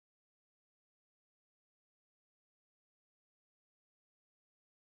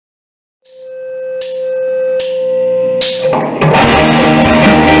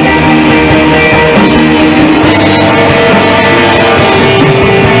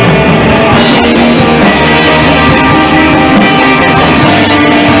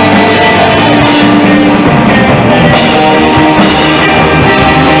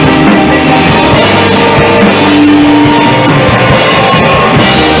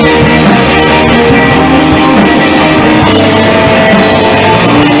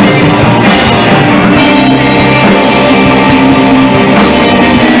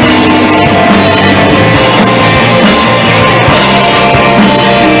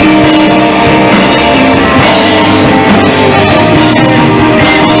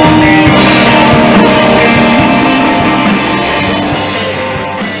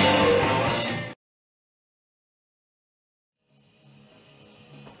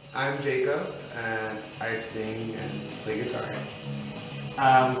I'm Jacob, and I sing and play guitar.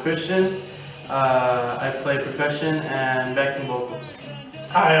 I'm Christian. I play percussion and backing vocals.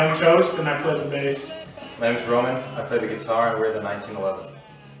 Hi, I'm Toast, and I play the bass. My name's Roman. I play the guitar, and we're the 1911.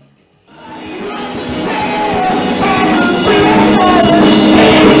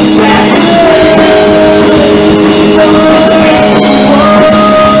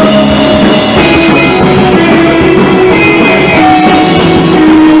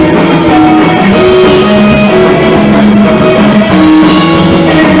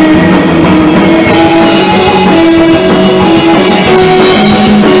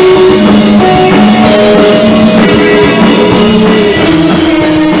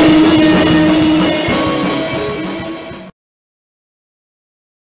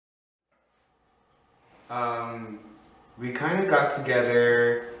 We kind of got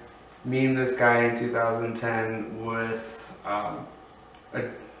together, me and this guy in 2010 with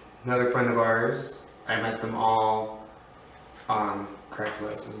another friend of ours. I met them all on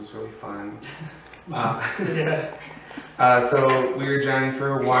Craigslist, which was really fun. So we were jamming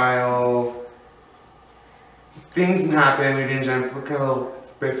for a while. Things happened, we didn't jam for kind of a little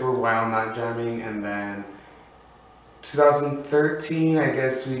bit for a while, not jamming, and then 2013, I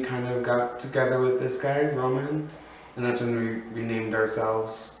guess we kind of got together with this guy, Roman, and that's when we renamed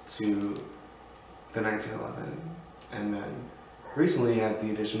ourselves to the 1911. And then recently had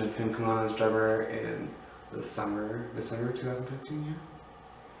the addition of him coming on as drummer in the December 2015,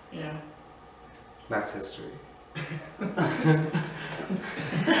 Yeah. That's history. Next.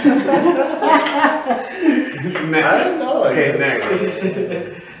 I don't know. Okay, next.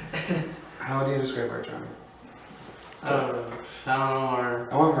 How do you describe our drummer? I don't know, or...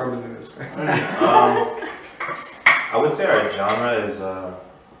 I want Roman to describe. I would say our genre is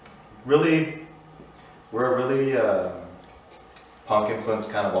we're a really punk influenced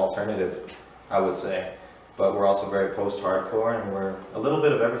kind of alternative, I would say. But we're also very post-hardcore, and we're a little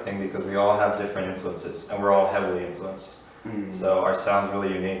bit of everything because we all have different influences, and we're all heavily influenced. So our sound's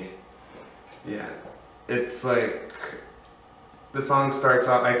really unique. Yeah, it's like the song starts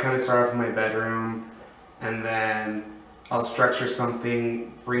off. I kind of start off in my bedroom, and then I'll structure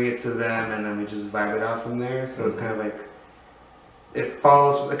something, bring it to them, and then we just vibe it out from there. So it's kind of like it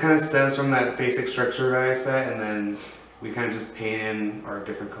kind of stems from that basic structure that I set, and then we kind of just paint in our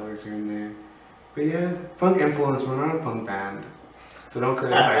different colors here and there. But yeah, punk influence. We're not a punk band, so don't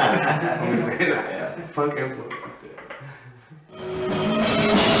criticize us. I'm gonna say that. Yeah. Punk influence is good.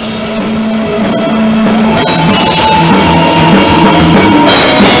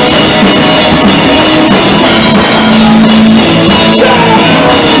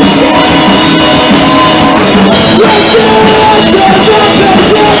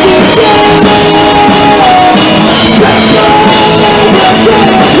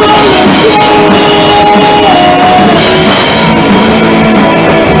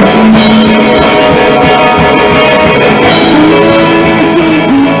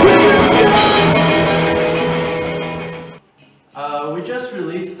 We just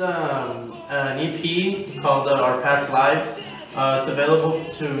released an EP called Our Past Lives. It's available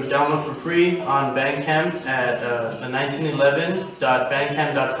to download for free on Bandcamp at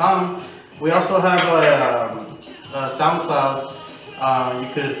the1911.bandcamp.com. We also have a SoundCloud. You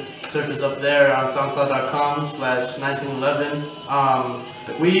could search us up there on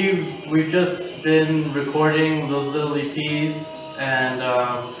soundcloud.com/1911. We've just been recording those little EPs and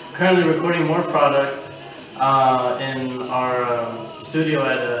currently recording more products in our studio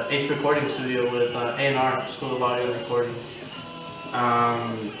at Ace Recording Studio with A&R, School of Audio and Recording.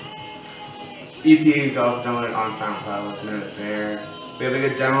 EP, you can also download it on SoundCloud, listen to it there. We have a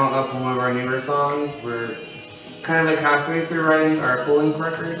good demo up on one of our newer songs. We're kind of like halfway through writing our full-length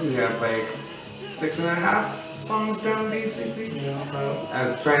record. We have like 6.5 songs down basically.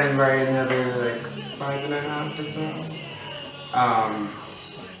 I'm trying to write another like 5.5 or so.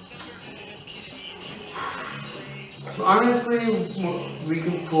 Honestly, we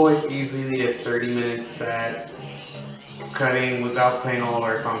can pull like easily a 30-minute set, cutting without playing all of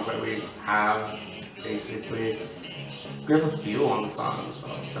our songs that we have, basically. We have a few on the song, so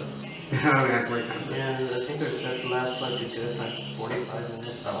that's, I don't think that's more time. Yeah, I think our set lasts like a good 45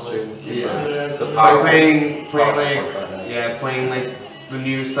 minutes. It's a By powerful, playing like the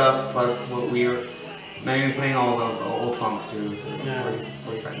new stuff plus what we were, not even playing all the old songs too, so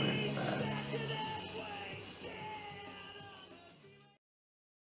 45 minutes set.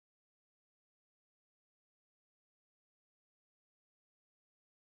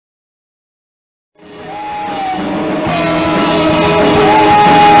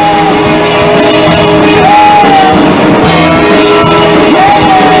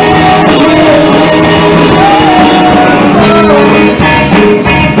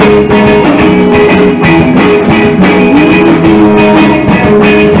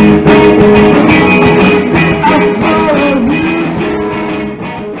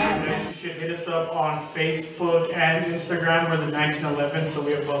 on Facebook and Instagram. We're the 1911, so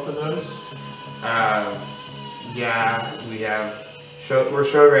we have both of those. Yeah, we have we're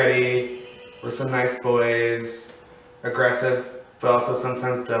show ready. We're some nice boys, aggressive, but also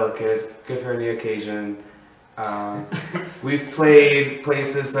sometimes delicate, good for any occasion. We've played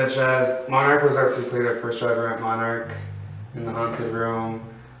places such as Monarch we played our first show ever at Monarch in the Haunted Room.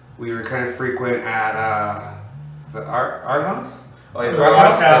 We were kind of frequent at the art house. Oh, yeah, The the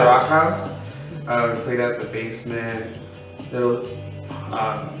Rock Rock House. We played at the basement. Little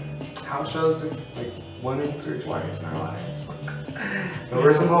house shows, like once or twice in our lives. But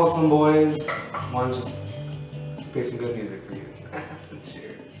we're some wholesome boys. Want to just play some good music for you.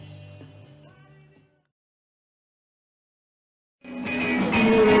 Cheers.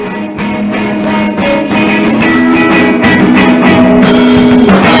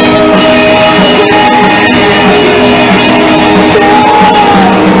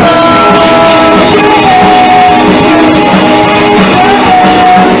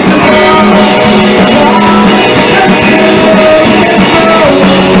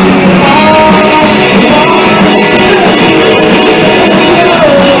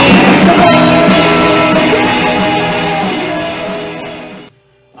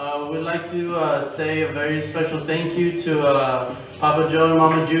 We'd like to say a very special thank you to Papa Joe and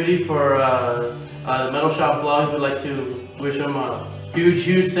Mama Judy for the Metal Shop Vlogs. We'd like to wish them a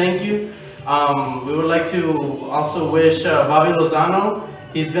huge thank you. We would like to also wish Bobby Lozano.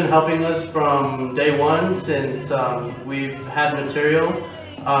 He's been helping us from day one since we've had material.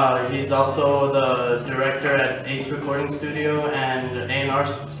 He's also the director at Ace Recording Studio and A&R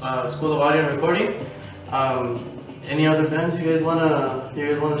School of Audio and Recording. Any other bands you guys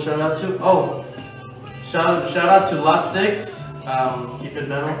wanna shout out to? Oh, shout out to Lot 6. Keep it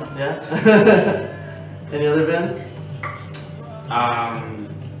metal, yeah. Any other bands?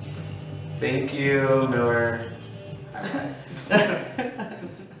 Thank you, Miller. High five.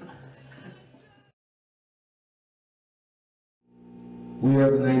 We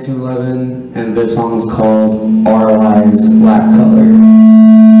are the 1911, and this song is called Our Lives Lack Color.